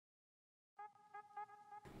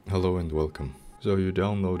Hello and welcome. So you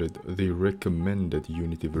downloaded the recommended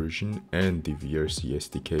Unity version and the VRC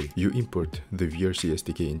SDK. You import the VRC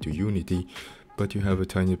SDK into Unity, but you have a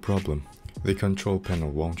tiny problem. The control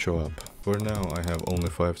panel won't show up. For now I have only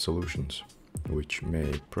 5 solutions, which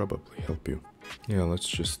may probably help you. Yeah, let's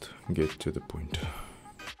just get to the point.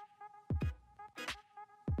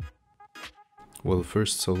 Well,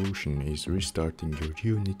 first solution is restarting your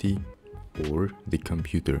Unity or the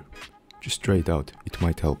computer. Just try it out, it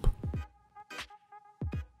might help.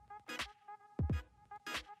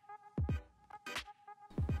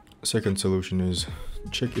 Second solution is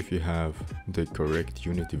check if you have the correct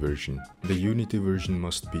Unity version. The Unity version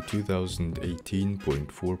must be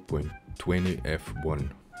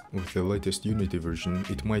 2018.4.20f1. With the latest Unity version,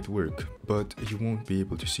 it might work, but you won't be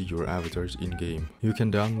able to see your avatars in-game. You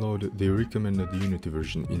can download the recommended Unity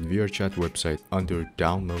version in Vrchat website under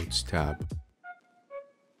Downloads tab.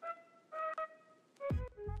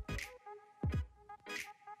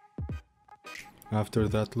 After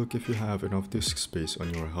that, look if you have enough disk space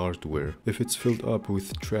on your hardware. If it's filled up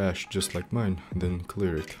with trash just like mine, then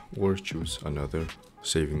clear it or choose another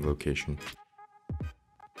saving location.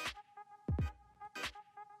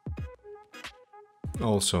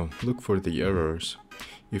 Also, look for the errors.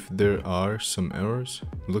 If there are some errors,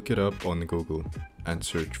 look it up on Google and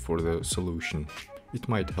search for the solution. It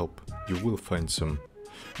might help. You will find some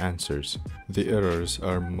answers. The errors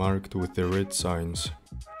are marked with the red signs.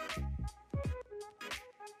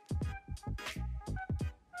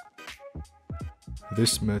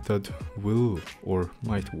 This method will or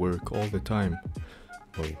might work all the time.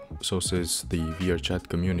 Well, so says the VRChat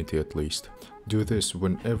community at least. Do this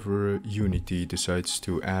whenever Unity decides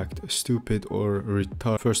to act stupid or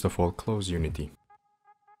retarded. First of all, close Unity.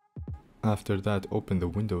 After that, open the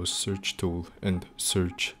Windows search tool and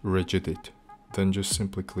search regedit. Then just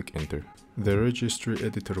simply click enter. The registry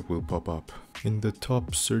editor will pop up. In the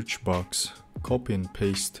top search box, copy and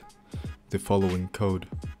paste the following code.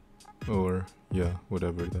 Or yeah,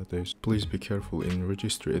 whatever that is. Please be careful in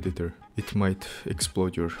registry editor. It might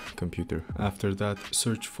explode your computer. After that,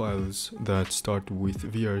 search files that start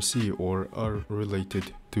with VRC or are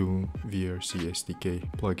related to VRCSDK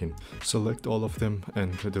plugin. Select all of them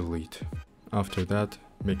and delete. After that,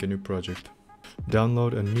 make a new project.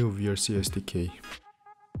 Download a new VRCSDK.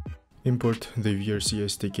 Import the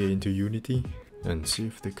VRCSDK into Unity and see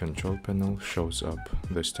if the control panel shows up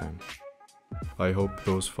this time. I hope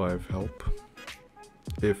those 5 help.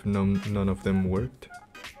 If none of them worked,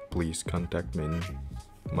 please contact me in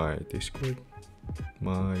my Discord.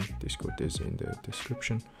 My Discord is in the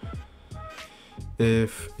description.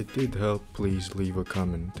 If it did help, please leave a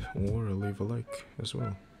comment or leave a like as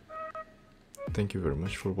well. Thank you very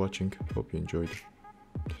much for watching. Hope you enjoyed.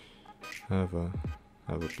 Have a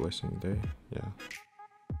blessing day. Yeah.